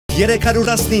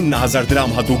319,000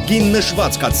 դրամ հատուկ գին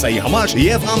նշված կաթսայի համար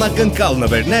և անակնկալ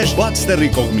նվերներ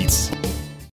Baxter-ի կողմից։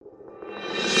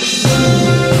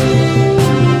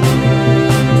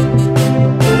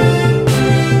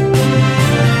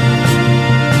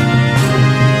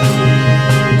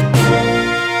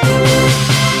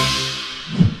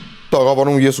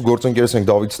 Տաղավարում ես ու գործընկերս ենք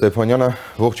Դավիթ Ստեփանյանը,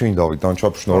 ողջույն Դավիթ,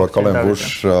 անչափ շնորհակալ եմ, որ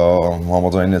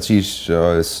համաձայնեցիր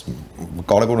այս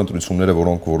կարևոր ընտրությունները,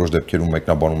 որոնք որոշ դեպքերում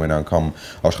մեկնաբանում են անգամ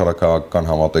աշխարհակահաղական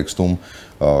համատեքստում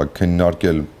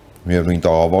քննարկել միևնույն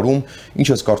տաղավարում, ինչ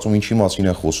ես կարծում, ինչի մասին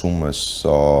է խոսում այս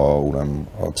ուրեմն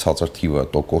ցածր թիվը,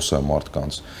 տոկոսը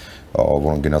մարդկանց,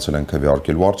 որոնք գնացել են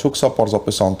քվեարկելու, արդյոք սա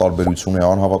պարզապես անտարբերություն է,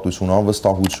 անհավատություն,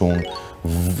 անվստահություն,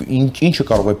 ինչը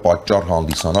կարող է պատճառ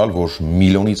հանդիսանալ, որ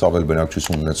միլիոնից ավել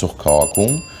բնակչություն ունեցող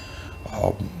քաղաքում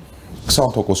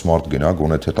 20% մարդ գնա,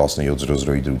 գոնե թե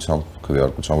 17:00-ի դրությամբ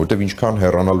քվեարկության, որտեղ ինչքան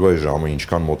հեռանալու է ժամը,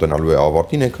 ինչքան մոտենալու է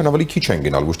ավարտին, այնքան ավելի քիչ են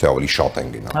գնալ, ոչ թե ավելի շատ են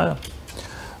գնալ։ Այո։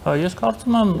 Ես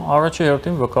կարծում եմ, առաջի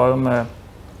հերթին վկայում է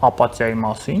ապաթիայի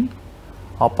մասին,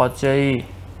 ապաթիայի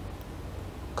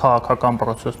քաղաքական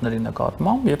process-ների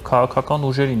նկատմամբ եւ քաղաքական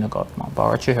ուժերի նկատմամբ,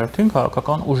 առաջի հերթին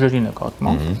քաղաքական ուժերի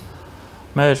նկատմամբ։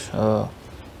 Մեր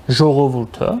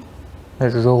ժողովուրդը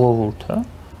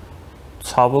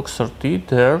ցավոք սրտի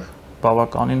դեռ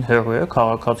բավականին հեռու է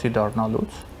քաղաքացի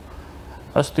դառնալուց։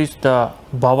 Ըստ իս դա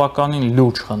բավականին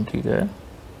լուրջ խնդիր է,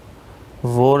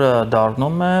 որը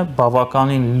դառնում է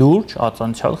բավականին լուրջ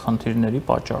ածանցյալ խնդիրների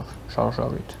պատճառ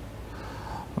շարժառիթ։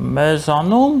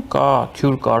 Մեզանում կա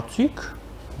թյուր կարծիք,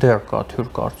 դեռ կա թյուր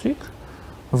կարծիք,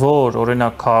 որ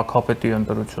օրինակ քաղաքապետի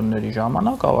ընտրությունների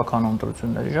ժամանակ, ավականու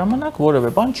ընտրությունների ժամանակ որևէ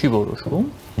բան չի որոշվում,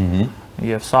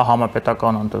 եւ սա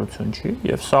համապետական ընտրություն չի,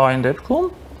 եւ սա այն դեպքում,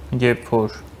 երբ որ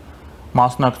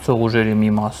մասնակցող ուժերի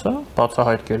մի մասը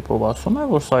բացահայտ կերպով ասում է,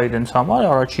 որ սա իրենց համար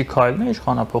առաջի քայլն է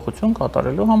իշխանափոխություն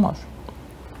կատարելու համար։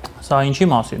 Սա ինչի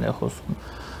մասին է խոսում,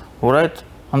 որ այդ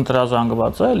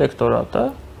ընտրազանգվածը, էլեկտորատը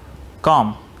կամ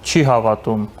չի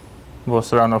հավատում, որ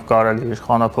սրանով կարելի է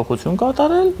իշխանափոխություն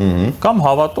կատարել, կամ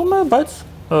հավատում է, բայց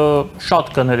շատ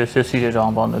կներես ես իրերը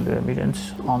անվանելու եմ իրենց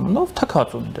անունով, թքած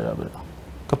ունի դրա վրա։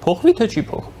 Կփոխվի թե չի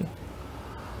փոխվի։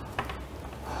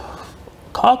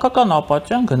 Քաղաքական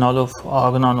ապաթիան գնալով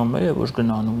ագնանում է եւ ոչ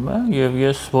գնանում է, եւ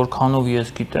ես որքանով ես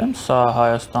գիտեմ, սա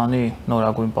Հայաստանի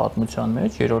նորագույն պատմության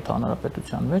մեջ, երրորդ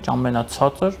հանրապետության մեջ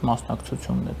ամենացածր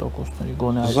մասնակցությունն է տոկոսների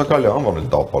գոնե այդ։ Զակալի անվանել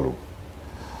տապալում։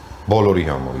 Բոլորի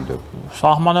համար իդեպ։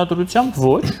 Սահմանադրությամբ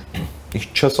ոչ։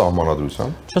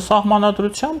 Չսահմանադրությամբ։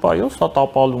 Չսահմանադրությամբ, այո, սա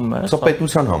տապալում է։ Սա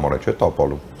պետության համար է, չէ՞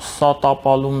 տապալում։ Սա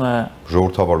տապալում է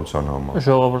ժողովրդավարության համար։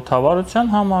 Ժողովրդավարության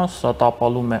համար, սա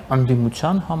տապալում է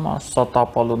ընդդիմության համար, սա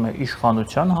տապալում է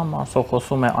իշխանության համար, սա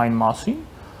խոսում է այն մասին,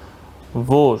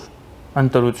 որ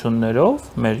ընտրություններով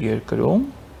մեր երկրում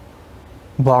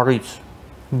բարից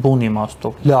բուն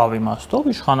իմաստով, լավ իմաստով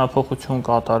իշխանափոխություն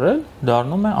կատարել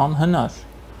դառնում է անհնար։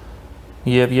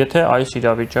 Եվ եթե այս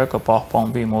իրավիճակը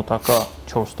պահպանվի մոտակա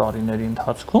 4 տարիների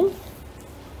ընթացքում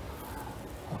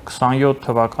 27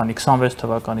 թվականի, 26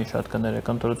 թվականի շատ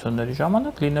կներեք ընտրությունների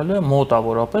ժամանակ լինելու է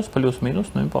մոտավորապես պլյուս-մինուս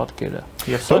նույն պատկերը։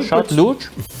 Եվ սա շատ լուրջ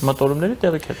մտորումների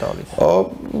տեղիք է տալիս։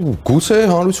 Գուցե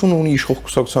հանրությունը ունի իշխող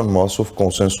կուսակցության մասով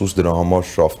կոնսենսուս դրա համար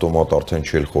ավտոմատ արդեն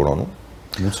չի խորանում։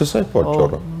 Գուցե սա է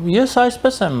պատճառը։ Ես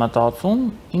այսպես եմ մտածում,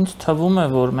 ինձ թվում է,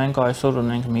 որ մենք այսօր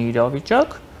ունենք մի իրավիճակ,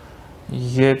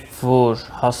 երբ որ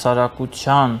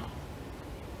հասարակության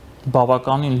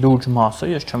բավականին լուրջ մասը,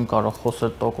 ես չեմ կարող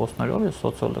խոսել տոկոսներով, ես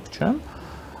սոցիոլոգ չեմ,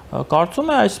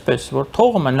 կարծում է այսպես, որ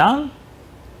թող մնան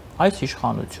այս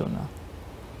իշխանությունը։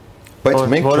 Բայց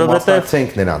մենք չմասնակցենք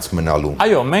նրանց մնալու։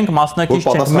 Այո, մենք մասնակից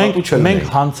չենք, մենք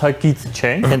հանցակից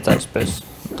չենք, հենց այսպես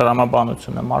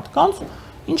տրամաբանությունը մարդկանց,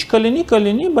 ինչ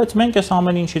կլինի, բայց մենք այս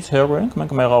ամեն ինչից հեռու ենք,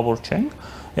 մենք մեղավոր չենք։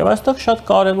 Եվ այստեղ շատ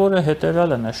կարևոր է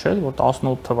հետևյալը նշել, որ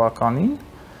 18 թվականին,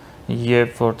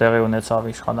 երբ որ տեղի ունեցավ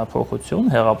իշխանափոխություն,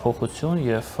 հեղափոխություն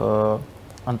եւ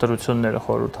ընտրությունները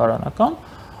խորհրդարանական,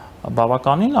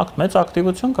 բավականին մեծ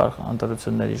ակտիվություն կար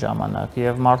ընտրությունների ժամանակ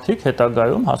եւ մարդիկ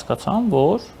հետագայում հասկացան,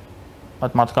 որ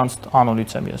այդ մարդկանց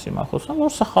անունից եմ ես հիմա խոսում,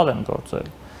 որ սխալ են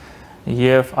գործել։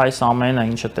 Եվ այս ամենը,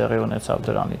 ինչը տեղի ունեցավ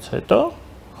դրանից հետո,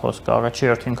 խոսքը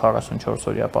առաջի հերթին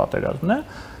 44-օրյա պատերազմն է,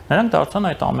 նրանք դարձան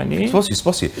այդ ամենի։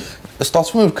 Սպասի։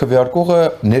 Ստացվում է, որ քվեարկողը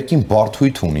ներքին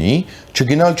բարդույթ ունի,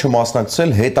 չգնալ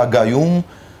չմասնակցել հետագայում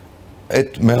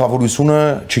այդ մեղավորությունը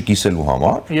չկիսելու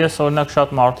համար։ Ես օրինակ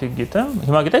շատ մարդիկ գիտեմ,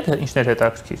 հիմա գիտեք ինչն է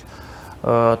հետաքրքիր։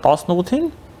 18-ին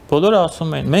բոլորը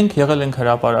ասում են, մենք եղել ենք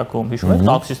հրապարակում, հիշում եք,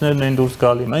 տաքսիստներն են դուրս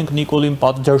գալի, մենք Նիկոլին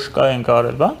պատժաշկա ենք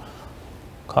արել, բան։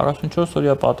 44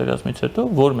 օրյա պատերազմից հետո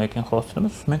որ մեկին խոսում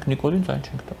ես, մենք Նիկոլին ձայն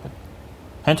չենք տվել։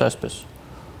 Հենց այսպես։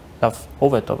 լավ,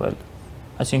 ով է տվել։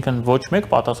 Այսինքն ոչ մեկ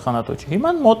պատասխանատու չի։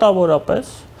 Հիմա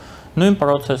մոտավորապես նույն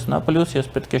process-ն է, պլյուս ես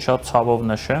պետք է շատ ցավով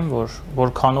նշեմ, որ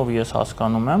որքանով ես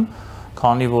հասկանում եմ,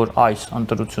 քանի որ այս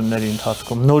ընտրությունների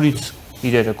ընթացքում նորից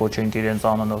իրերը կոչենք իրենց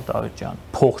անունով Դավիթ ջան,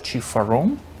 փող չի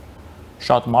ֆռում,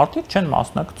 շատ մարդիկ չեն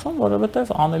մասնակցում,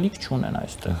 որովհետև անելիք չունեն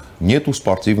այստեղ։ Нету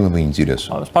спортивного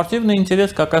интереса. Спортивный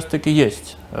интерес как раз-таки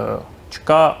есть,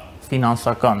 չկա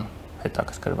ֆինանսական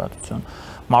հետաքրքրվածություն։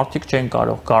 Մարդիկ չեն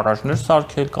կարող գարաժներ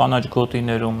սարքել կանաչ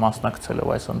գոտիներում,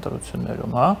 մասնակցելով այս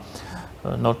ընտրություններում, հա։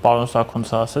 Նոր պարոն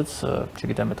Սաքունցը ասեց,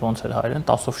 չգիտեմ այդ ոնց էր հայերեն,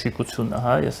 տասովշիկությունը,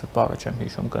 հա, ես այդ բառը չեմ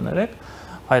հիշում, կներեք,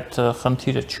 այդ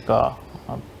խնդիրը չկա,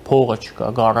 փողը չկա,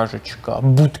 գարաժը չկա,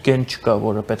 բուտկեն չկա,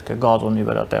 որը պետք է գազոնի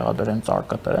վրա տեղադրեն,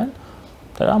 ծարկատրեն։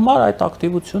 Դրա համար այդ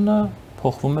ակտիվությունը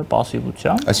փոխվում է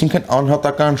пассивության։ Այսինքն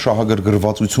անհատական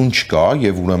շահագրգռվածություն չկա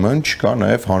եւ ուրեմն չկա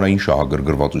նաեւ հանրային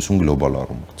շահագրգռվածություն գլոբալ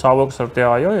առումով։ Ցավոք սրտի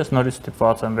այո, ես նորից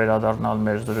ստիպված եմ վերադառնալ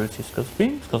մեր զրույցի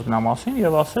սկզբնամասին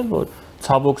եւ ասել, որ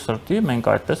ցավոք սրտի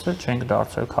մենք այդպես էլ չենք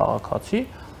դարձել քաղաքացի,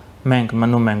 մենք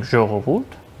մնում ենք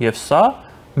ժողովուրդ եւ սա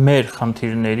մեր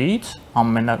խնդիրներից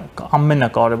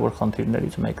ամենակարևոր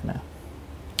խնդիրներից մեկն է։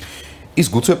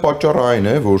 Իսկ գուցե պատճառը այն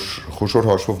է, որ խոշոր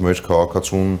հաշվով մեր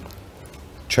քաղաքացուն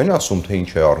չեն ասում, թե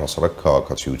ինչ է առհասարակ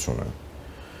քաղաքացիությունը,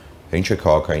 թե ինչ է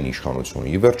քաղաքային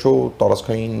իշխանությունը։ Ի վերջո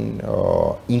տարածքային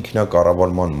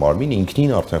ինքնակառավարման մարմինը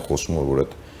ինքնին արդեն խոսում է, որ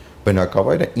այդ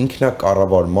բնակավայրը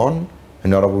ինքնակառավարման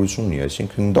հնարավորություն ունի,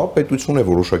 այսինքն դա պետություն է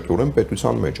որոշակիորեն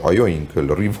պետության մեջ։ Այո, ինքը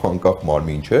լրիվ անկախ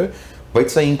մարմին չէ,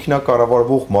 բայց սա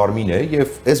ինքնակառավարվող մարմին է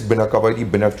եւ այս բնակավայրի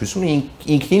բնակչությունը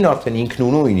ինքնին արդեն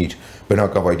ինքնուրույն իր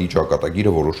բնակավայրի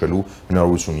ճակատագիրը որոշելու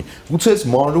հնարավորություն ունի։ Գուցե այս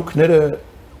մանրուքները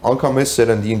անգամ այս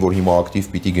սերնդին, որ հիմա ակտիվ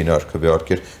պիտի գնար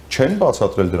քվեարկեր, չեն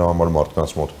բացատրել դրա համար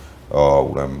մարդկանց մոտ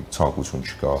ուրեմն ցանկություն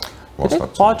չկա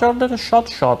մասնակցելու։ Պատճառները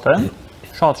շատ են,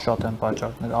 շատ են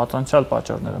պատճառները, առանցյալ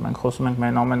պատճառները, մենք խոսում ենք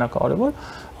մեն ամենակարևոր,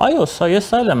 այո, սա ես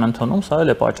էլ եմ ընդունում, սա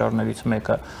էլ է պատճառներից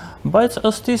մեկը, բայց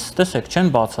ըստ իս, տեսեք, չեն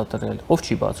բացատրել, ով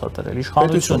չի բացատրել,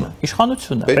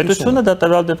 իշխանությունը, պետությունը դա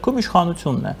տվյալ դեպքում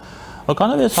իշխանությունն է,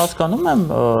 որքանով ես հասկանում եմ,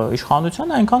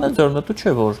 իշխանությունը այնքան էլ ձեռնտու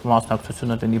չէ, որ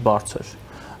մասնակցությունը դնի բարձր,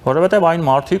 որովհետև այն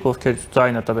մարդիկ, ովքեր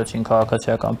ձայնը տվեցին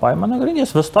քաղաքացիական պայմանագրին,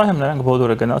 ես վստահ եմ նրանք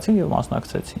բոլորը գնացին եւ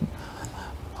մասնակցեցին։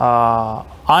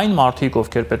 Այն մարդիկ,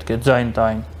 ովքեր պետք է ձայն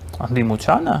տային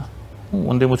ընդդիմությանը,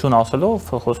 ընդդիմություն ասելով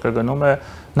խոսքը գնում է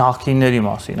նախկինների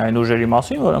մասին, այն ուժերի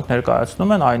մասին, որոնք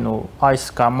ներկայացնում են այս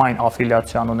կամ այն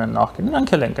աֆիլիացիան ունեն նախկին,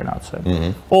 նրանք էլ են գնացել։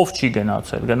 Ով չի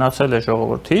գնացել, գնացել է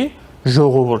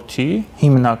ժողովրդի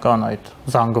հիմնական այդ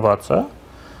զանգվածը,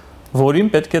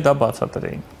 որին պետք է դա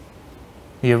բացատրեին։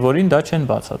 Եվ որին դա չեն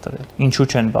բացատրել։ Ինչու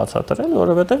չեն բացատրել,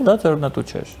 որովհետև դա ձեռնտու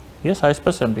չէր։ Ես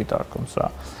այսպես եմ դիտարկում սա։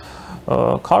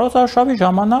 Քարոզարշավի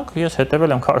ժամանակ ես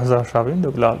հետևել եմ քարոզարշավին,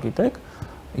 դուք լավ գիտեք,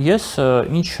 ես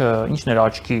ինչն էր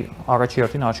առաջի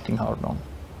հերթին աչքին հառնում,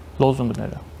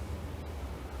 լոզունգները։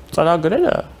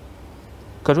 Ծրագրերը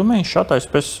գրում էին շատ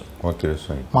այսպես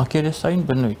մակերեսային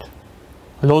բնույթ։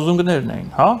 Լոզունգներն էին,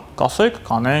 հա, կասեք,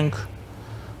 կանենք,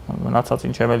 մնացած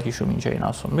ինչ եմ էլ հիշում ինչ էին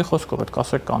ասում։ Մի խոսքով այդ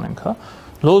կասեք կանենք, հա։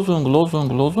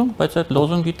 Լոզունգ, բայց այդ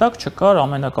լոզունգի տակ չկար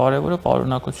ամենակարևորը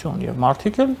պարունակություն եւ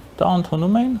մարդիկ էլ դա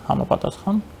ընդունում էին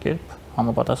համապատասխան կերպ,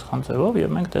 համապատասխան ձևով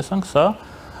եւ մենք տեսանք սա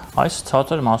այս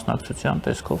ցածր մասնակցության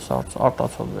տեսքով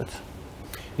արտացոլվեց։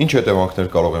 Ինչ հետևանքներ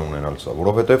կարող է ունենալ սա,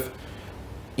 որովհետեւ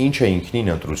ինչ է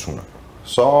ինքնին ընտրությունը։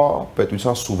 Սա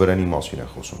պետության սուվերենի մասին է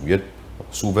խոսում։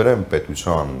 Երբ սուվերեն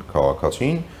պետության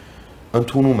քաղաքացին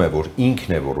ընդունում է, որ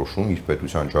ինքն է որոշում իր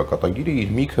պետության ճակատագիրը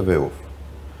իր մի քվեով։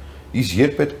 Իսկ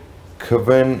երբ այդ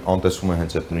քվեն անտեսվում է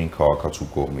հենց այդ նույն քաղաքացու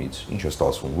կողմից, ինչ է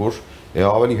ստացվում, որ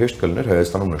ավելի հեշտ կլիներ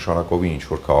Հայաստանում նշանակովի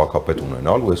ինչ-որ քաղաքապետ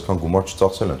ունենալ ու այսքան գումար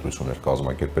չծախսել ընտրություններ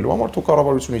կազմակերպելու համար, թող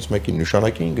կառավարությունից մեկին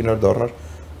նշանակեին գնար դառնար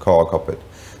քաղաքապետ։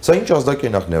 Սա ինչ ազդակ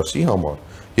է նախ ներսի համար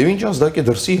եւ ինչ ազդակ է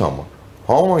դրսի համար։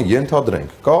 Համա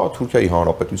ենթադրենք, կա Թուրքիայի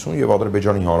Հանրապետություն եւ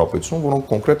Ադրբեջանի Հանրապետություն, որոնք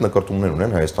կոնկրետ նկարտումներ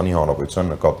ունեն Հայաստանի Հանրապետության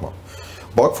նկատմամբ։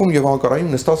 Բաքվում եւ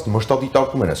Անկարայում նստած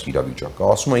մշտադիտարկում են այս իրավիճակը։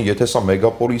 Ասում են, եթե սա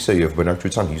մեգապոլիս է եւ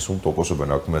բնակչության 50%-ը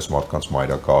բնակվում է մարդկանց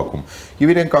մայրաքաղաքում,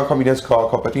 եւ իրենք անգամ իրենց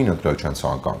քաղաքապետին ընտրել չեն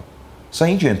ցանկանում։ Սա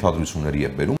ինչ ենթադրությունների է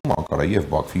բերում Անկարայի եւ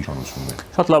Բաքվի իշխանությունները։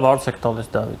 Շատ լավ հարց եք տալիս,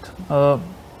 Դավիթ։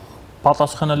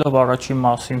 Պատասխանելով առաջին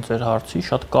մասին ձեր հարցի,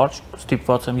 շատ կարճ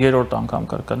ստիպված եմ երրորդ անգամ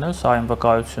կրկնել, սա այն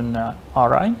վկայությունն է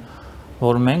առայն,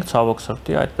 որ մենք ցավոք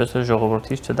սրտի այդպես է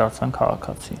ժողովրդից չդարձան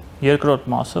քաղաքացի։ Երկրորդ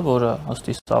մասը, որը ըստ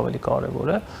իս ավելի կարևոր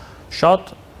է,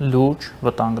 շատ լուրջ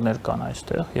վտանգներ կան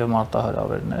այստեղ եւ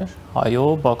մարտահրավերներ։ Այո,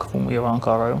 Բաքվում եւ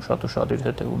Անկարայում շատ ուշադիր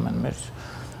հետևում են մեր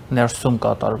ներսում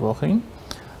կատարվողին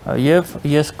եւ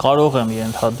ես կարող եմ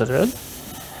ենթադրել,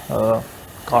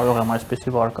 կարող եմ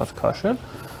այսպեսի վարկած քաշել,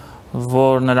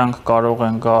 որ նրանք կարող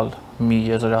են գալ մի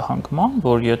եզրահանգման,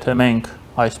 որ եթե մենք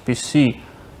այսպիսի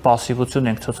պասիվություն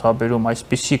ենք ցուցաբերում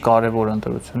այսպիսի կարևոր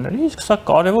ընտրությունների, իսկ սա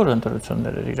կարևոր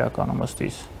ընտրություններ էր իրականում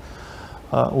ըստիս,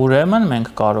 ուրեմն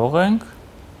մենք կարող ենք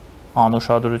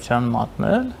անուշադրության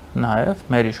մատնել նաև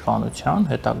մեր իշխանության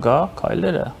հետագա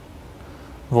քայլերը,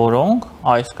 որոնք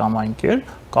այս կամ այն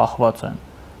կերպ կախված են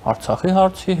Արցախի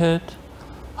հարցի հետ,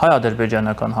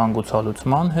 հայ-ադրբեջանական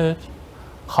հանգուցալուծման հետ,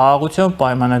 խաղաղության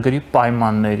պայմանագրի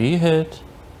պայմանների հետ,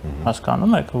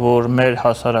 հասկանում եք, որ մեր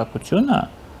հասարակությունը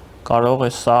կարող է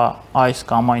սա այս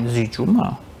կամ այն զիջումը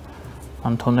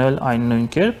ընդունել այն նույն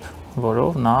կերպ,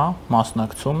 որով նա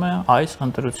մասնակցում է այս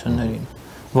ընտրություններին,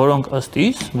 որոնք ըստ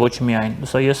իս ոչ միայն,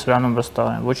 սա ես սրանում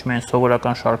վստահ եմ, ոչ միայն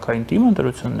սովորական շարքային թիմ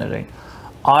ընտրություններ էին,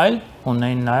 այլ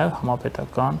ունեին նաև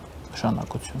համապետական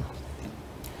նշանակություն։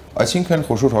 Այսինքն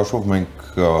խոշոր հաշվով մենք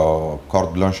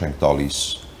կարտ բլանշ ենք տալիս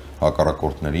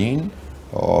հակառակորդներին,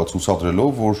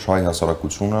 ցուցադրելով, որ հայ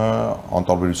հասարակությունը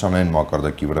անտարբերության այն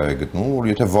մակարդակի վրա է գտնում, որ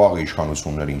եթե վաղ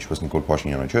իշխանությունները, ինչպես Նիկոլ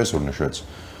Փաշինյանը չէ, այսօր նշեց,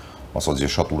 ասած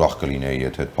ես շատ ուրախ կլինեի,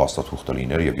 եթե այդ փաստաթուղթը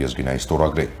լիներ եւ ես գնայի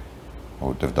ստորագրեի,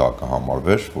 որովհետեւ դա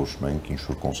կհամարվեր, որ մենք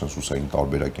ինչ-որ կոնսենսուսային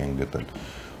տարբերակ ենք գտել։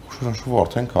 Խոշոր հաշվով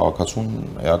արդեն քաղաքացուն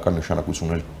էական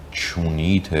նշանակություններ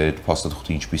չունի, թե այդ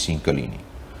փաստաթուղթը ինչպիսին կլինի։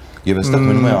 Եվ այստեղ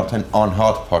մնում է արդեն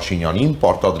անհատ Փաշինյանին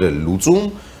պարտադրել լուծում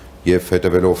եւ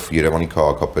հետեւելով Երևանի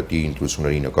քաղաքապետի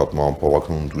ընտրությունների նկատմամբ,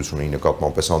 փոխական ընտրությունների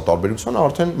նկատմամբ պես անտարբերությունը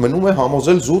արդեն մնում է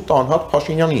համոզել զուտ անհատ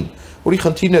Փաշինյանին, որի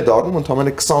խնդիրն է դառնում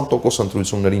ընդամենը 20%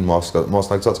 ընտրություններին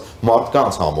մասնակցած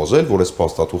մարդկանց համոզել, որ այս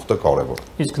փաստաթուղթը կարեւոր է։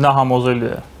 Իսկ նա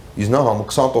համոզելու է։ Իսկ նա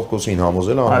 20%-ին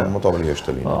համոզելը անհամեմատ ավելի հեշտ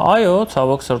է լինում։ Այո,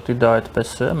 ցավոք սրտի դա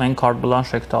այդպես է։ Մենք կարտ բլանշ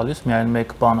ենք տալիս միայն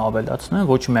մեկ բան ավելացնեմ,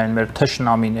 ոչ միայն մեր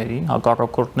թշնամիներին,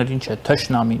 հակառակորդներին չէ,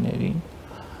 թշնամիներին,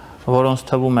 որոնց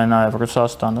թվում է նաև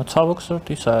Ռուսաստանը, ցավոք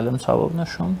սրտի, սա էլ եմ ցավով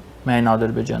նշում, միայն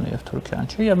Ադրբեջանը եւ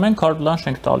Թուրքիան չէ, եւ մենք կարտ բլանշ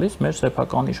ենք տալիս մեր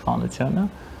սեփական իշխանությանը,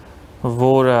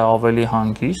 որը ավելի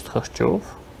հանգիստ,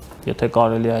 խղճով, եթե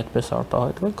կարելի է այդպես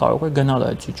արտահայտվել, կարող է գնալ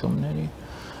այդ ճիճումների։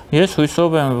 Ես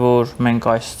հույսով եմ, որ մենք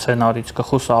այս սցենարից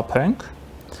կխուսափենք,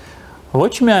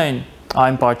 ոչ միայն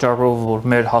այն պատճառով, որ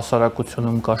մեր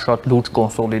հասարակությունում կա շատ լուրջ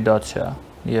կոնսոլիդացիա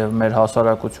եւ մեր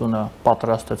հասարակությունը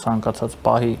պատրաստ է ցանկացած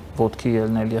պահի ոտքի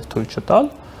ելնել եւ թույլ չտալ,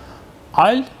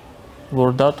 այլ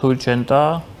որ դա թույլ չեն տա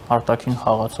արտաքին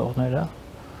խաղացողները,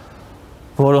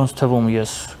 որոնց թվում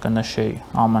ես կնշեի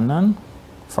ԱՄՆ-ն,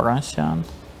 Ֆրանսիան,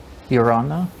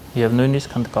 Իրանը եւ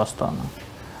նույնիսկ Հնդկաստանը։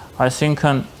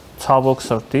 Այսինքն ցավոք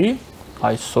սրտի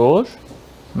այսօր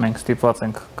մենք ստիպված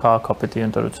ենք քաղաքապետի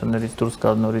ընտրություններից դուրս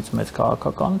գալ նորից մեծ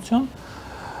քաղաքականություն,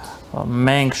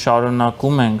 մենք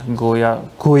շարունակում ենք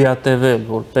գոյատևել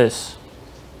որպես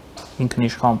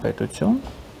ինքնիշխան պետություն,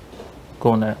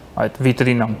 գոնե այդ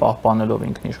վիտրինան պահպանելով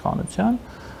ինքնիշխանության,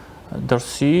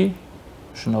 դրսի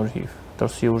շնորհիվ,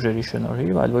 դրսի ուժերի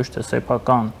շնորհիվ, այլ ոչ թե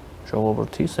սեփական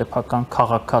ժողովրդի, սեփական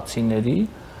քաղաքացիների,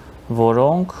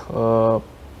 որոնք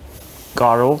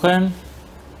կարող են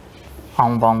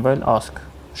անվանվել ազգ։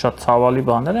 Շատ ցավալի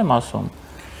բաներ եմ ասում,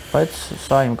 բայց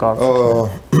սա իմ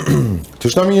կարծիքն է։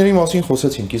 Թշնամիների մասին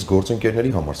խոսեցինք, իսկ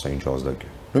գործընկերների համար սա ինչ ազդակ է։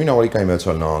 Նույն Ամերիկայի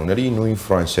Միացյալ Նահանգների, նույն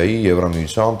Ֆրանսիայի,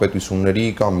 Եվրամիության պետությունների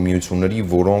կամ միությունների,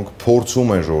 որոնք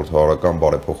փորձում են ժողովրդավարական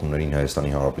բարեփոխումներին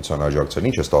Հայաստանի Հանրապետության աջակցել,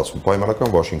 ինչ է ստացվում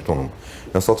պայմանական Վաշինգտոնում։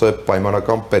 Նստած է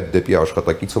պայմանական պետ դեպի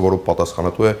աշխատակիցը, որը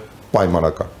պատասխանատու է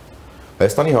պայմանական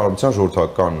Հայաստանի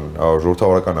Հանրապետության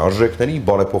ժողովրդավարական արժեքների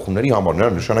բարեփոխումների համար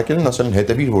նրան նշանակել են, ասել են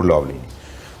հետևիր, որ լավ լինի։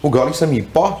 Ու գալիս է մի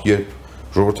պահ, երբ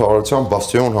ժողովրդավարության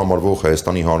բաստիոն համարվող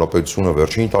Հայաստանի Հանրապետությունը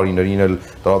վերջին տարիներին էլ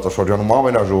տարածաշրջանում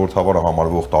ամենաժողովրդավարը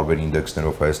համարվող տարբեր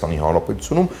ինդեքսներով Հայաստանի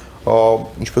Հանրապետությունում,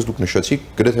 ինչպես դուք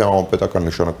նշեցիք, գրեթե համապետական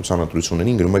նշանակության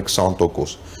ընտրություններին գնում է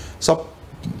 20%։ Սա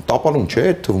տապալում չէ,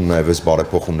 թվում նաև այս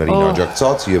բարեփոխումներին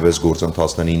աջակցած եւ այս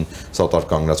գործընթացներին սատար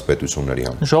կանգնած պետությունների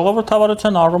համար։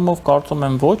 Ժողովրդավարության առումով կարծում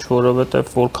եմ ոչ,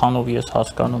 որովհետեւ որքանով ես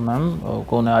հասկանում եմ,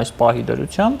 գոնե այս պահի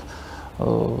դրությամբ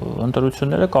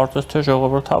ընտրությունները կարծես թե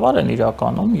ժողովրդավար են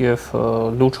իրականում եւ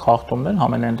լուրջ խախտումներ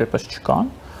համենայն դեպս չկան։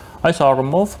 Այս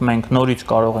առումով մենք նորից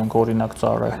կարող ենք օրինակ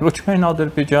ծառայել ոչ միայն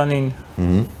Ադրբեջանին,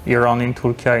 Իրանին,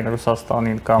 Թուրքիային,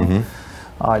 Ռուսաստանին կամ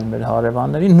այլ մեր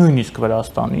հարևաններին, նույնիսկ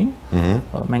Վրաստանին,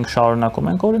 մենք շարունակում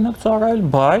ենք օրինակ ծառայել,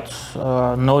 բայց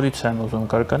նորից եմ ուզում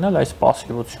կրկնել, այս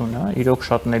պասիվությունը իրոք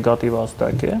շատ նեգատիվ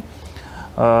ազդակ է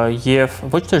եւ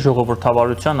ոչ թե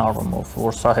ժողովրդավարության առումով,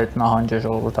 որ սա հետնահանջ է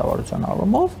ժողովրդավարության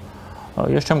առումով,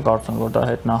 ես չեմ կարծում, որ դա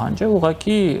հետնահանջ է,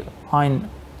 ուղղակի այն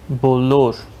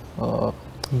բոլոր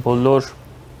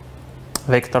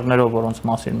վեկտորներով, որոնց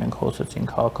մասին մենք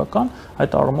խոսեցինք Հայկական,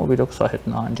 այդ առումով իրոք սա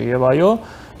հետնահանջ է եւ այո,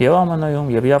 եւ ԱՄՆ-ում,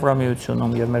 եւ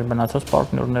Եվրամիությունում, եւ մեր մնացած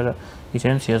պարտներները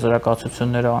իրենց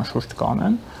եզրակացությունները անշուշտ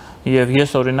կանեն, եւ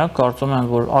ես օրինակ կարծում եմ,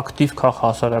 որ ակտիվ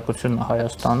քաղաքացիությունը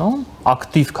Հայաստանում,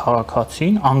 ակտիվ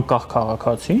քաղաքացին, անկախ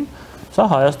քաղաքացին, սա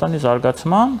Հայաստանի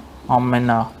զարգացման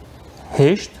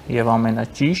ամենահեշտ եւ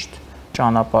ամենաճիշտ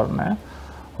ճանապարհն է,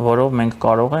 որով մենք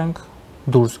կարող ենք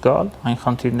դուրս գալ այն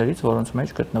խնդիրներից, որոնց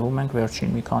մեջ գտնվում ենք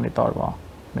վերջին մի քանի տարվա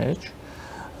մեջ։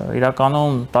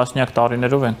 Իրականում տասնյակ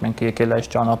տարիներով ենք մենք եկել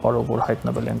այս ճանապարհով, որ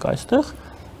հայտնվել ենք այստեղ,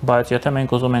 բայց եթե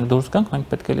մենք ուզում ենք դուրս գանք, մենք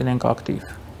պետք է լինենք ակտիվ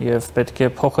եւ պետք է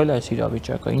փոխել այս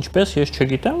իրավիճակը։ Ինչպես ես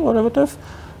չգիտեմ, որովհետեւ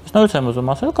ես նորից եմ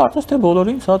ուզում ասել, կարծես թե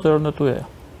բոլորին սա ձեռնտու է։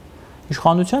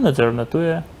 Իշխանությունը ձեռնտու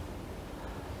է։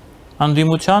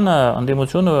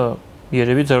 Անդիմությունը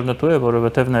երևի ձեռնտու է,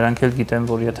 որովհետեւ նրանք էլ գիտեն,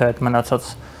 որ եթե այդ մնացած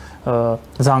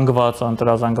զանգվածը,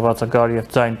 ընտրազանգվածը գար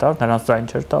եւ ձայն տար, նրանց ձայն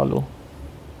չէր տալու։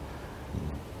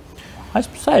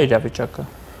 Այսպես է իրավիճակը։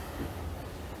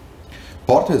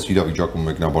 Բարդ է իրավիճակում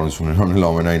մեկնաբանություններ անել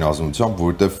ամենայն ազնվությամբ,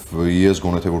 որովհետև ես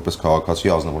գոնե թե որպես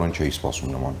քաղաքացի ազնվորեն չէի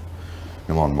սպասում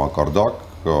նման մակարդակ,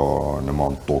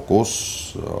 նման տոկոս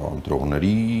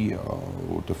ընտրողների,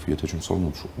 որովհետև եթե չեմ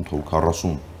սխալվում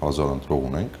 840,000 ընտրող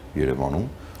ունենք Երևանում,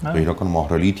 իրական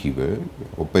մահրելի թիվ է,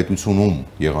 պետությունում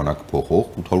եղանակ փոխող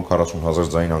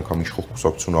 840,000 ձայն անգամ իշխող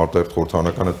կուսակցությունը արտահերթ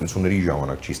խորհրդարանական ընտրությունների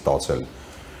ժամանակ չի ստացել,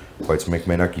 բայց մենք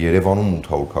մենակ Երևանում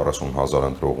 840,000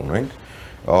 ընտրող ունենք,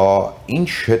 ինչ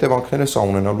հետևանքներ է սա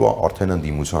ունենալու արդեն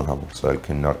ընդդիմության համար, սա էլ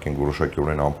քննարկենք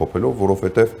որոշակիորեն ամփոփելով,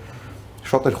 որովհետև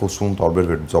շատ էր խոսում տարբեր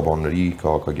վերլուծաբանների,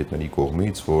 քաղաքագետների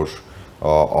կողմից, որ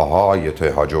ահա,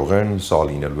 եթե հաջողեն, սա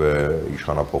լինելու է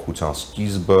իշխանափոխության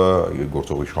սկիզբը,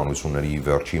 գործող իշխանությունների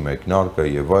վերջի մեկնարկը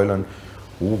եւ այլն,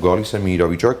 ու գալիս է մի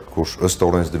իրավիճակ, որ ըստ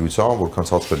օրենսդրության, որքան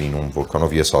ցածր է լինում,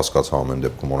 որքանով ես հասկացա ամեն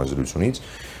դեպքում օրենսդրությունից,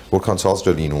 որքան ցածր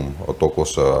է լինում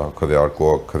տոկոսը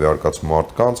քվեարկած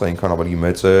մարդկանց, այնքան ավելի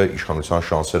մեծ է իշխանության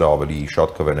շանսերը ավելի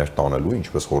շատ քվեներ տանելու,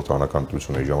 ինչպես խորհրդարանական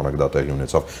ընտրությունների ժամանակ դա տեղի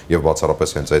ունեցավ, եւ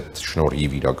բացառապես հենց այդ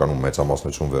շնորհիվ իրականում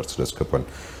մեծամասնություն վերցրեց ԿՊ-ն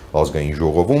ազգային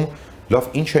ժողովում, լավ,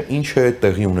 ինչ է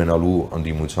տեղի ունենալու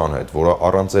ընդդիմության հետ, որը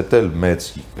առանց էլ մեծ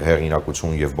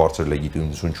հեղինակություն եւ բարձր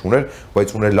լեգիտիմություն չուներ,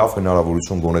 բայց ուներ լավ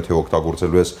հնարավորություն գոնե թե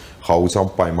օգտագործելու է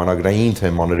խաղաղության պայմանագրային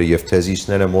թեմաները եւ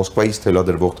թեզիսները, Մոսկվայից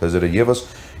թելադրվող թեզերը եւս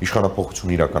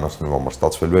իշխանափոխություն իրականացնելու համար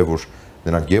ստացվելու է, որ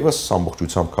նրանք եւս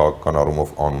ամբողջությամբ քաղաքական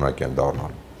առումով անունակ են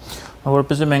դառնալու։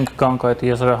 Որպեսզի մենք գանք այդ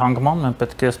եզրահանգման, մենք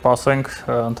պետք է սպասենք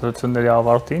ընտրությունների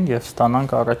ավարտին եւ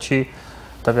ստանանք առաջի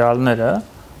տվյալները։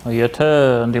 Եթե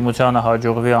ընդդիմությանը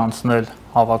հաջողվի անցնել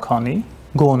հավաքանի,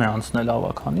 գոնե անցնել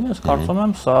հավաքանի, ես կարծում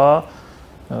եմ սա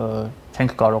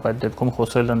չենք կարող այդ դեպքում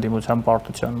խոսել ընդդիմության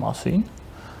պարտության մասին։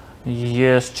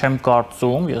 Ես չեմ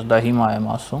կարծում, ես դա հիմա եմ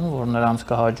ասում, որ նրանց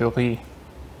կհաջողի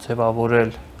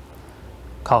ձևավորել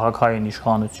քաղաքային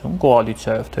իշխանություն,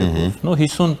 կոալիցիայով թեկուզ, նո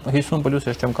 50+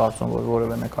 ես չեմ կարծում, որ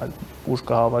որևէ մեկ այլ ուժ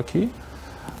կհավաքի։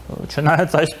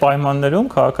 Չնայած այս պայմաններում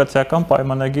քաղաքացիական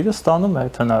պայմանագիրը ստանում է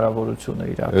այդ հնարավորությունը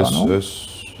իրականում։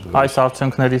 Այս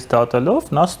արդյունքներից դատելով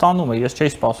նա ստանում է, ես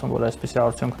չէի սպասում, որ այսպիսի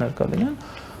արդյունքներ կլինեն,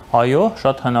 այո,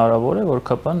 շատ հնարավոր է, որ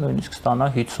ԿՊ-ն նույնիսկ ստանա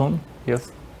 50 եւ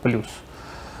պլյուս։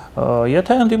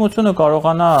 Եթե ընդդիմությունը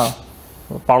կարողանա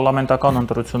պարլամենտական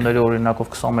ընտրությունների օրինակով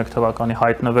 21 թվականի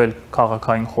հայտնվել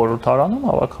քաղաքային խորհրդարանում,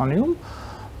 հավաքանիում,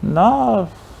 նա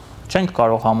չենք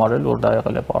կարող համարել, որ դա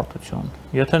եղել է պարտություն։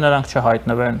 Եթե նրանք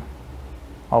չհայտնվեն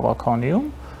հավաքանիում,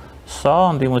 սա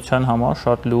ընդդիմության համար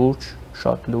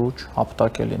շատ լուրջ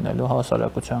հապտակ է լինելու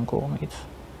հասարակության կողմից,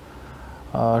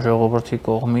 ժողովրդի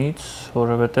կողմից,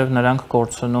 որովհետև նրանք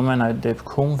կորցնում են այդ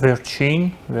դեպքում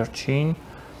վերջին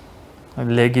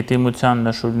լեգիտիմության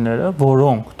նշույլները,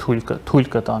 որոնք թույլ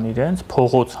կտան իրենց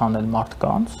փողոց հանել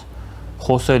մարդկանց,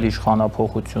 խոսել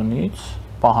իշխանափոխությունից,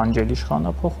 պահանջել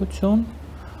իշխանափոխություն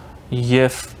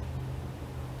եւ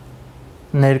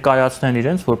ներկայացնեն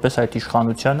իրենց որպես այդ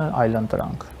իշխանությանը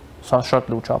այլընտրանք։ Սա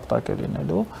շատ լուրջ հապտակ է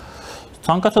լինելու։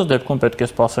 Ցանկացած դեպքում պետք է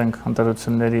սպասենք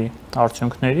ընտրությունների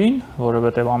արդյունքներին,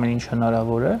 որովհետեւ ամեն ինչ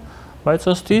հնարավոր է, բայց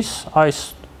ըստ իս այս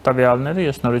տվյալները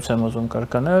ես նորից եմ ուզում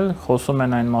կրկնել, խոսում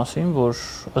են այն մասին, որ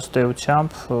ըստ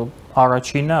էությամբ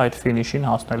առաջինը այդ ֆինիշին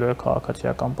հասնելու է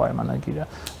քաղաքացիական պայմանագիրը,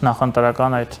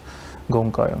 նախընտրական այդ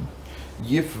գոնկայում։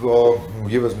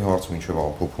 Եվս մի հարց մինչև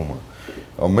ամփոփումը։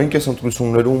 Մենք այս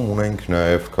ընտրություններում ունենք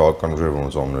նաև քաղաքական ուժեր,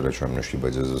 որոնց անունները չեմ նշի,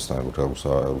 բայց ես զգացում եմ,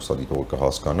 որ հուսադիտողը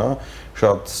կհասկանա,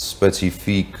 շատ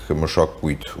սպეციფიկ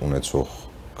մշակույթ ունեցող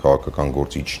քաղաքական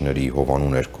գործիչների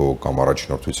հովանու ներքո կամ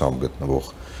առաջնորդությամբ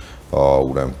գտնվող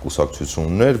ուրեմն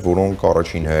կուսակցություններ, որոնք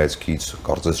առաջին հայացքից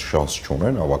կարծես շանս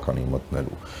չունեն հավաքանի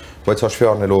մտնելու, բայց հաշվի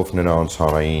առնելով նրանց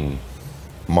հանրային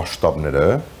մասշտաբները,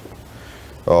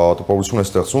 տպավորություն է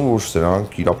ստեղծում, որ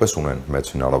սրանք իրապես ունեն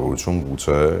մեծ հնարավորություն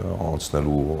գուցե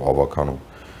անցնելու հավաքանում։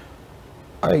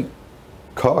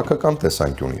 Քաղաքական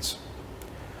տեսանկյունից,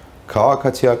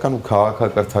 քաղաքացիական ու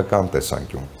քաղաքակրթական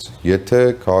տեսանկյունից, եթե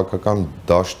քաղաքական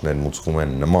դաշտն են մուծվում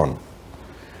են նման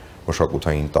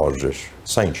մշակութային տարրեր,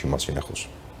 սա ինչի մասին է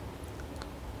խոսում։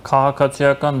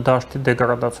 Քաղաքացիական դաշտի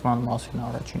դեգրադացման մասին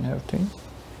առաջին հերթին։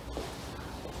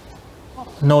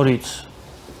 Նորից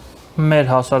մեր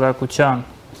հասարակության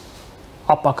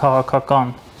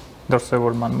ապաքաղաքական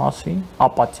դրսևորման մասին,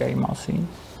 ապաթիայի մասին,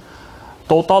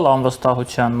 տոտալ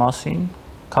անվստահության մասին,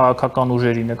 քաղաքական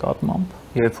ուժերի նկատմամբ,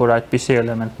 երբ որ այդպիսի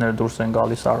էլեմենտներ դուրս են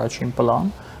գալիս առաջին պլան,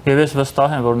 եւ ես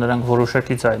վստահ եմ, որ նրանք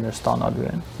որոշակի ձայներ ստանալու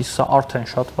են, իսկ սա արդեն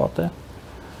շատ վատ է։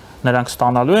 Նրանք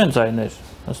ստանալու են ձայներ,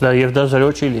 եւ դա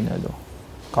 0 չի լինելու։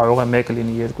 Կարող է 1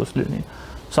 լինի, 2 լինի։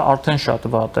 Սա արդեն շատ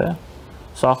վատ է։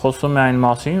 Սա խոսում է այն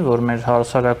մասին, որ մեր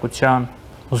հասարակության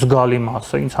զգալի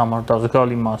մասը, ինձ համար դա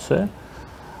զգալի մաս է,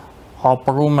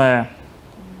 ապրում է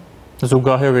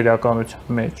զուգահեռ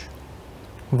իրականության մեջ,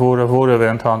 որը որևէ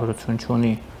ընդհանրություն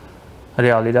չունի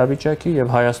ռեալ իրավիճակի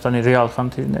եւ Հայաստանի ռեալ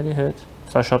խնդիրների հետ,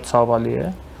 սա շատ ցավալի է։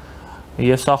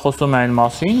 Եվ սա խոսում է այն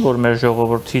մասին, որ մեր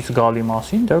ժողովրդի զգալի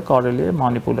մասին դա կարելի է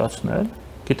մանիպուլացնել։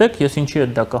 Գիտեք, ես ինչի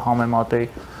հետ դա կհամեմատեի,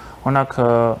 օրինակ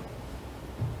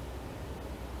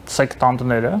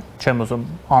սեկտանտները, չեմ ուզում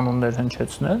անուններ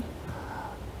հնչեցնել,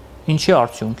 ինչի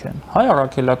արդյունք են։ Հայ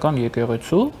առաքելական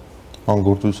եկեղեցու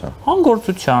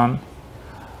անգործության,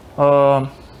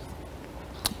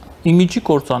 իմիջի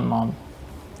կործանման,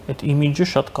 այդ իմիջը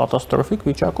շատ կատաստրոֆիկ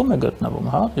վիճակում է գտնվում,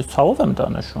 հա, ես ցավով եմ դա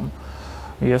նշում,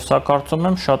 եւ սա կարծում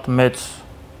եմ շատ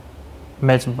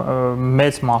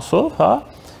մեծ մասով, հա,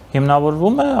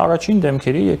 հիմնավորվում է առաջին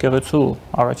դեմքերի եկեղեցու,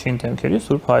 առաջին դեմքերի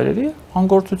Սուրբ Հայրերի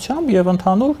անգործությամբ եւ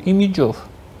ընդհանուր իմիջով,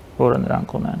 որը նրանք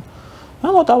ունեն։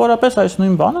 Մոտավորապես այս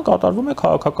նույն բանը կատարվում է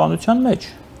քաղաքականության մեջ։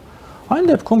 Այն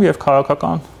դեպքում եւ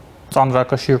քաղաքական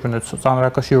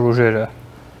ծանրակշիռ ուժերը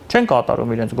չեն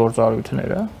կատարում իրենց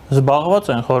գործառույթները, զբաղված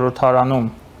են խորհրդարանում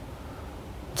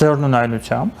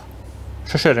ձեռնունայնությամբ,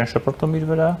 շշեր են շպրտում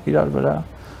իրար վրա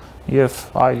եւ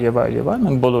այլ,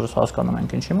 մենք բոլորս հասկանում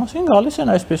ենք ինչի մասին, գալիս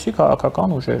են այսպիսի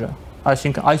քաղաքական ուժերը,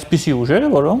 այսինքն այսպիսի ուժերը,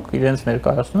 որոնք իրենց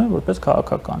ներկայացնում են որպես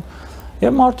քաղաքական։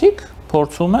 Եվ մարդիկ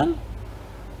փորձում են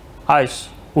այս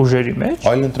ուժերի մեջ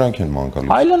այլընտրանք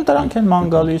են ման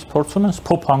գալիս, փորձում են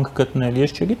սփոփանք գտնել,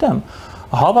 ես չգիտեմ,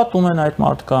 հավատում են այդ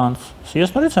մարդկանց։ Ես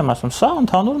նորից եմ ասում, սա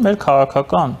ընդհանուր մեր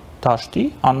քաղաքական դաշտի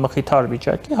անմխիթար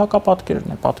վիճակի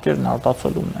հակապատկերն է, պատկերն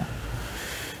արտացոլումն է։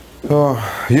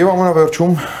 Եվ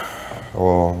ամենավերջում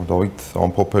Դավիթ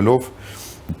ամփոփելով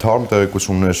թարմ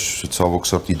տեղեկություններ ցավոք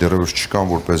սրտի դեռևս չկան,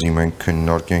 որպեսզի մենք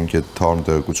քննարկենք այդ թարմ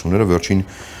տեղեկությունները, վերջին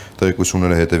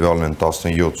տեղեկությունները հետևյալն են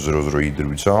 17:00-ի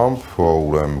դրությամբ,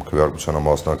 ուրեմն քվեարկությանը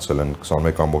մասնակցել են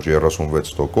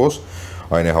 21.36%,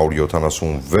 այն է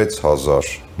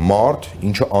 176,000 մարդ,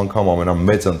 ինչը անգամ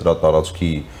ամենամեծ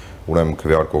ընտրատարածքի ուրեմն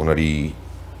քվեարկողների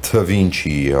թվին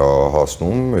չի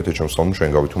հասնում, եթե չեմ սխալվում,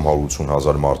 Շենգավիթում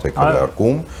 180,000 մարդ է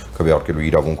քվեարկելու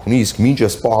իրավունք ունի, իսկ մինչ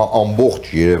այս պահը ամբողջ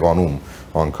Երևանում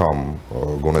անգամ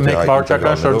գոնե թե մեկ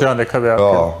վարչական շրջան է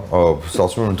քվեարկել։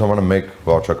 Ստացվում է ընդհանրապես մեկ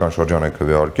վարչական շրջան է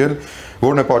քվեարկել,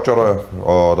 որն է պատճառը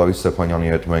Դավիթ Ստեփանյանի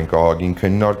հետ մենք ահագին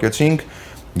քննարկեցինք,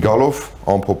 գալով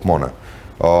ամփոփմանը։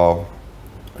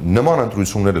 Նման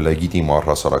ընտրությունները լեգիտիմ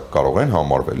առհասարակ կարող են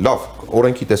համարվել։ Լավ,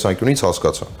 օրենքի տեսանկյունից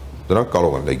հասկացանք, դրանք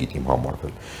կարող են լեգիտիմ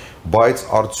համարվել, բայց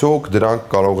արդյոք դրանք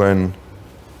կարող են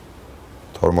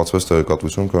թարմացվեց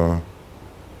տեղեկատվությունը,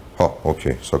 հա,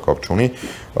 օքեյ, սա կապ չունի,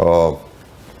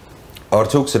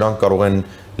 արդյոք սրանք կարող են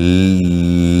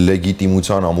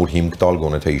լեգիտիմության ամուր հիմք տալ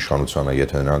գոնե թե իշխանությանը,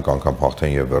 եթե նրանք անգամ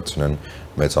հաղթեն եւ վերցնեն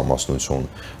մեծամասնություն,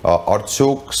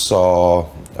 արդյոք սա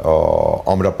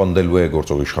ամրապնդելու է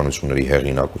գործող իշխանությունների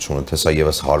հեղինակությունը, թե սա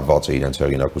եւս հարված է իրենց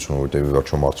հեղինակությունը, որտեղ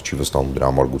վերջո մարդը չի վստահում դրա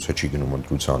համար գուցե չի գնում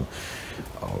ընտրության,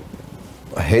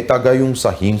 հետագայում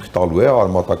սա հիմք տալու է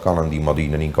արմատական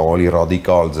ընդդիմադիրներին կամ ավելի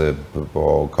ռադիկալ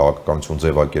քաղաքականություն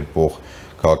ձևակերպող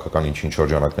քաղաքական ինչ-ինչ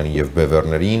շրջանակներին եւ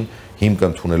բևեռներին հիմք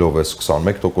ընդունելով այս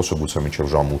 21%-ը, գուցե մինչև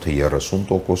ժամ 8-ը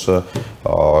 30%-ը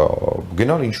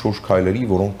գնալ ինչ-որ քայլերի,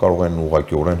 որոնք կարող են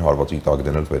ուղղակիորեն հարվածի տակ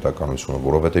դնել պետականությունը,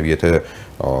 որովհետև եթե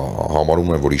համարում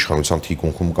են, որ իշխանության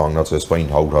թիկունքում կանգնած այս պահին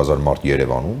 100,000 մարդ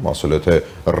Երևանում, ասել է թե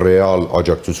ռեալ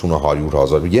աջակցությունը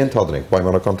 100,000, ենթադրենք,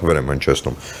 պայմանական թվեր եմ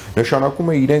հնչեցնում,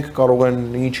 նշանակում է իրենք կարող են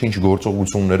ինչ-ինչ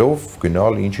գործողություններով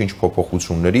գնալ ինչ-ինչ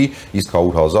փոփոխությունների, իսկ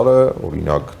 100,000-ը,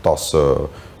 օրինակ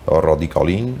 10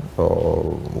 ռադիկալին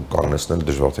կանգնեցնել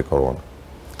դժվար թե կարողանա։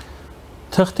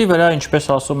 Թղթի վրա, ինչպես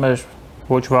ասում էր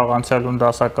ոչ վաղ անցյալուն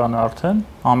դասականը արդեն,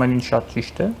 ամեն ինչ շատ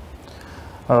ճիշտ է,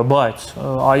 բայց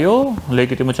այո,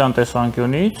 լեգիտիմության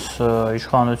տեսանկյունից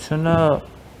իշխանությունը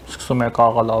սկսում է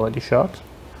կաղալ ավելի շատ,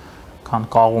 քան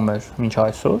կաղում էր մինչ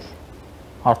այսօր,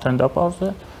 արդեն դա պարզ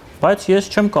է, բայց ես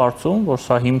չեմ կարծում, որ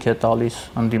սա հիմք է տալիս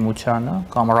ընդդիմությանը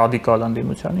կամ ռադիկալ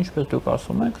ընդդիմությանը, ինչպես դուք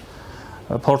ասում եք,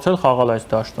 փորձել խաղալ այս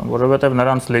դաշտում, որովհետև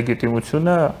նրանց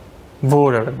լեգիտիմությունը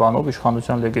որևէ բանով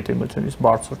իշխանության լեգիտիմությունից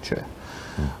բարձր չէ։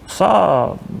 Սա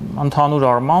ընդհանուր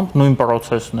առմամբ նույն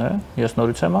process-ն է, ես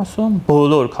նորից եմ ասում,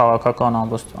 բոլոր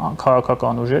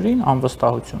քաղաքական ուժերին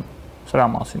անվստահություն։ Սրա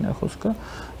մասին է խոսքը,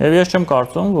 եւ ես չեմ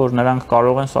կարծում, որ նրանք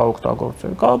կարող են սա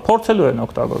օգտագործել։ Փորձելու են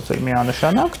օգտագործել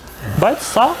միանշանակ, բայց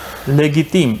սա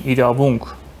լեգիտիմ իրավունք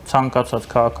ցանկացած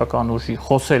քաղաքական ուժի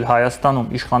խոսել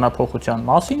Հայաստանում իշխանափոխության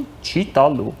մասին չի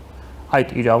տալու։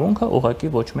 Այդ իրավունքը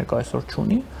ուղղակի ոչ մեկ այսօր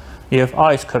չունի, եւ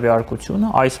այս քվեարկությունը,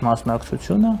 այս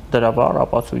մասնակցությունը դրա վառ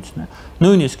ապացույցն է։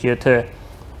 Նույնիսկ եթե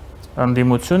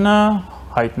ընդդիմությունը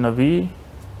հայտնվի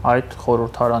այդ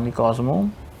խորհրդարանի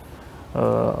կազմում,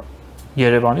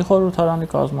 Երևանի խորհրդարանի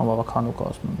կազմում, ավականու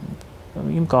կազմում,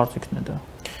 իմ կարծիքն է դա։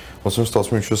 Ասում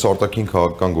ստացվում է ինչպես արտաքին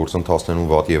քաղաքական գործընթացներում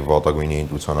վատի եւ վատագույնի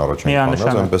ինտուիցիան առաջին կանած,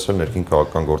 այնպես էլ ներքին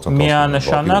քաղաքական գործընթացներում։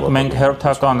 Միանշանակ մենք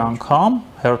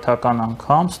հերթական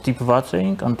անգամ ստիպված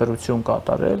էինք ընտրություն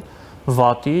կատարել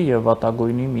վատի եւ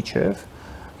վատագույնի միջև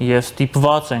եւ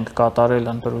ստիպված ենք կատարել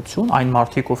ընտրություն, այն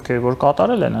մարդիկ, ովքեր որ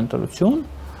կատարել են ընտրություն,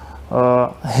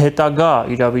 հետագա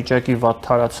իրավիճակի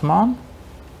վատթարացման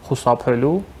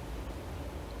խուսափելու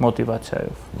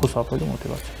մոտիվացիայով,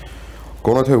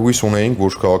 Գոնե թե հույս ունեինք,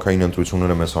 որ քաղաքային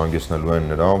ընտրությունները մեզ հանգեցնելու են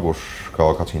նրան, որ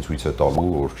քաղաքացին ցույց է տալու,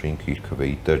 որ ինքը իր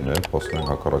քվեի տերն է, փաստորեն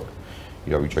հակառակ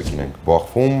իրավիճակին ենք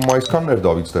բախվում։ Այսքանն էր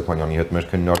Դավիթ Ստեփանյանի հետ մեր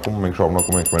քննարկումը, մենք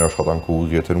շարունակում ենք մեր աշխատանքը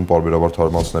ուղիղ եթերում պարբերաբար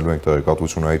թարմացնելու ենք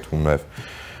տեղեկատվություն այդ թվում նաև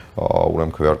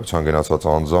ուրեմն քվեարկության գնացած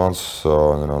անձանց,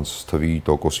 նրանց թվի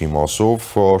տոկոսի մասով,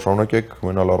 շարունակեք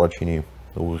մնալ առաջինի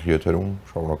ուղիղ եթերում,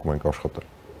 շարունակում ենք աշխատել։